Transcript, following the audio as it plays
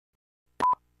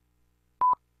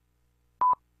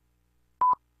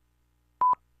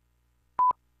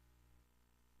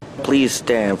Please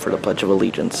stand for the Pledge of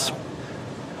Allegiance.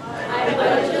 I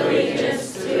pledge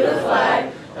allegiance to the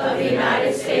flag of the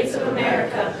United States of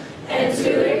America and to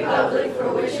the republic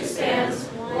for which it stands,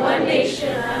 one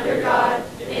nation under God,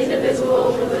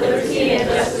 indivisible, with liberty and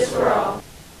justice for all.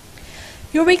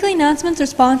 Your weekly announcements are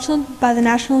sponsored by the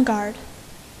National Guard.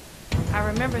 I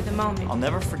remember the moment. I'll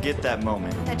never forget that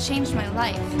moment. That changed my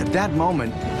life. At that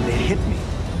moment, it hit me.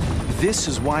 This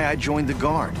is why I joined the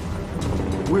Guard.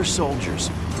 We're soldiers,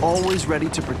 always ready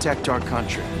to protect our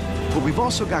country. But we've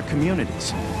also got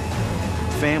communities.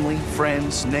 Family,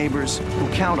 friends, neighbors who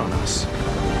count on us.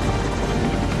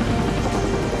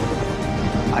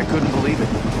 I couldn't believe it.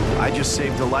 I just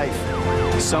saved a life.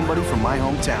 Somebody from my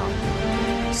hometown.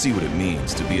 See what it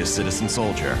means to be a citizen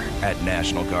soldier at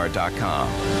NationalGuard.com.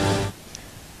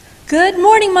 Good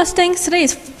morning, Mustangs. Today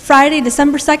is Friday,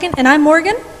 December 2nd, and I'm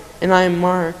Morgan. And I'm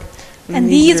Mark. And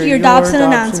these are your Dobson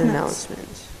announcements.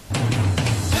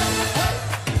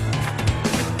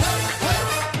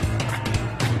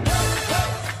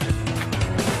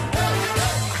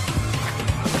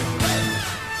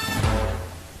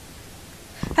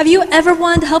 Have you ever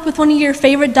wanted to help with one of your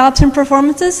favorite Dobson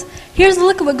performances? Here's a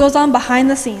look at what goes on behind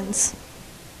the scenes.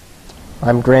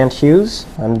 I'm Grant Hughes.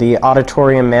 I'm the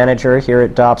auditorium manager here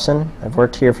at Dobson. I've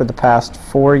worked here for the past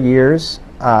 4 years.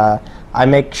 I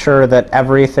make sure that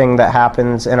everything that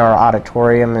happens in our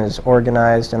auditorium is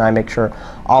organized, and I make sure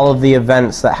all of the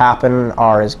events that happen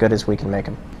are as good as we can make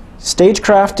them.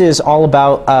 Stagecraft is all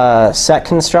about set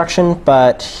construction,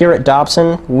 but here at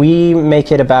Dobson, we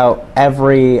make it about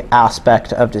every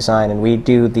aspect of design, and we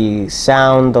do the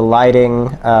sound, the lighting.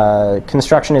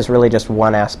 Construction is really just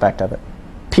one aspect of it.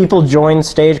 People join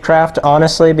Stagecraft,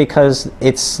 honestly, because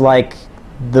it's like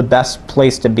the best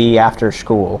place to be after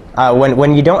school.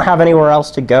 When you don't have anywhere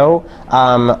else to go,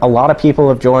 a lot of people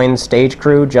have joined Stage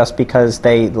Crew just because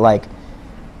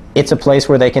it's a place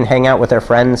where they can hang out with their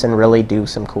friends and really do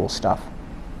some cool stuff.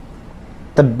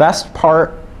 The best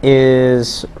part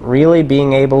is really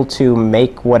being able to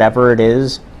make whatever it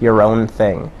is your own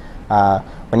thing.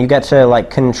 When you get to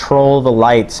control the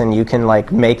lights and you can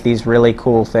make these really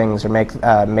cool things or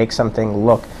make something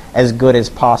look as good as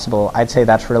possible, I'd say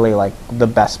that's really the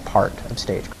best part of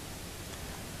Stage.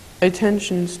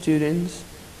 Attention students,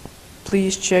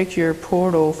 please check your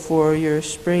portal for your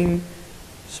spring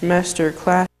semester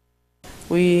class.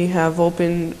 We have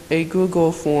opened a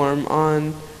Google form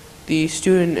on the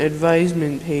student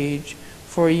advisement page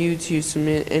for you to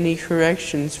submit any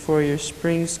corrections for your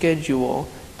spring schedule.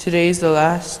 Today's the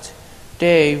last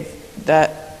day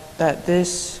that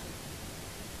this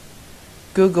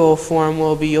Google form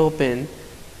will be open.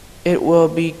 It will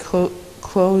be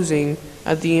closing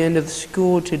at the end of the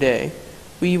school today.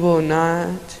 We will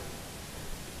not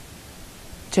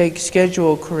take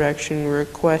schedule correction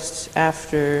requests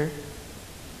after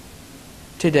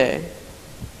today.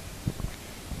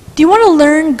 Do you want to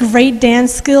learn great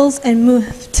dance skills and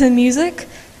move to music?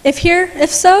 If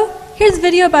so, here's a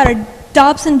video about our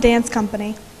Dobson Dance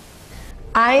Company.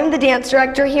 I'm the dance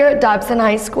director here at Dobson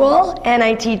High School, and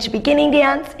I teach beginning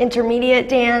dance, intermediate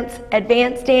dance,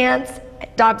 advanced dance,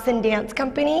 Dobson Dance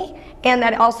Company, and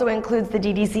that also includes the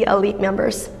DDC Elite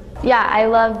members. Yeah, I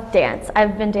love dance.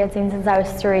 I've been dancing since I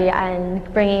was 3,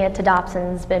 and bringing it to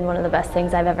Dobson's been one of the best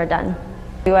things I've ever done.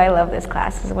 I love this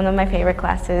class. It's one of my favorite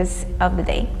classes of the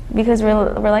day because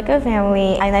we're like a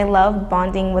family, and I love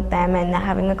bonding with them and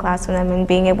having a class with them and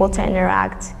being able to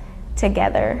interact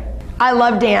together. I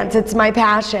love dance. It's my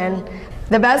passion.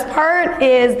 The best part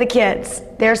is the kids.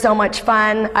 They're so much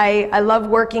fun. I love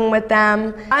working with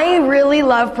them. I really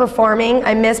love performing.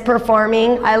 I miss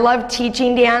performing. I love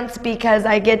teaching dance because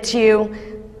I get to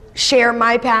share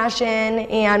my passion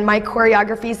and my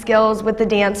choreography skills with the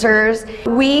dancers.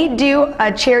 We do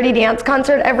a charity dance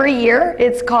concert every year.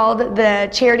 It's called the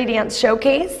Charity Dance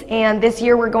Showcase, and this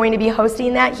year we're going to be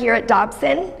hosting that here at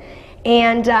Dobson.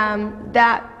 And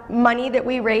that money that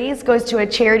we raise goes to a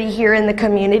charity here in the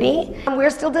community. We're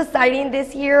still deciding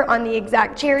this year on the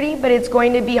exact charity, but it's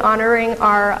going to be honoring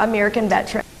our American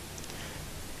veterans.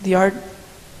 The art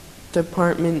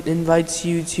department invites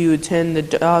you to attend the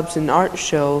Dobson Art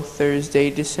Show Thursday,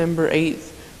 December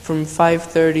 8th from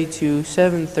 5:30 to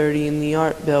 7:30 in the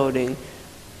Art Building.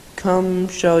 Come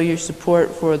show your support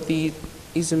for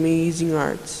these amazing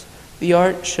arts. The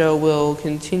art show will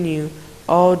continue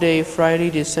all day Friday,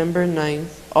 December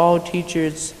 9th. All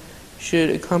teachers should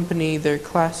accompany their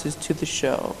classes to the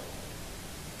show.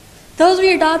 Those were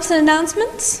your Dobson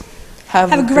announcements.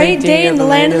 Have a great day in the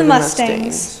land of the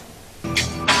Mustangs.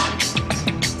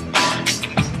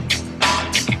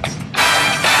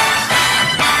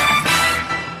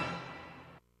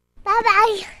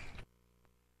 Bye-bye.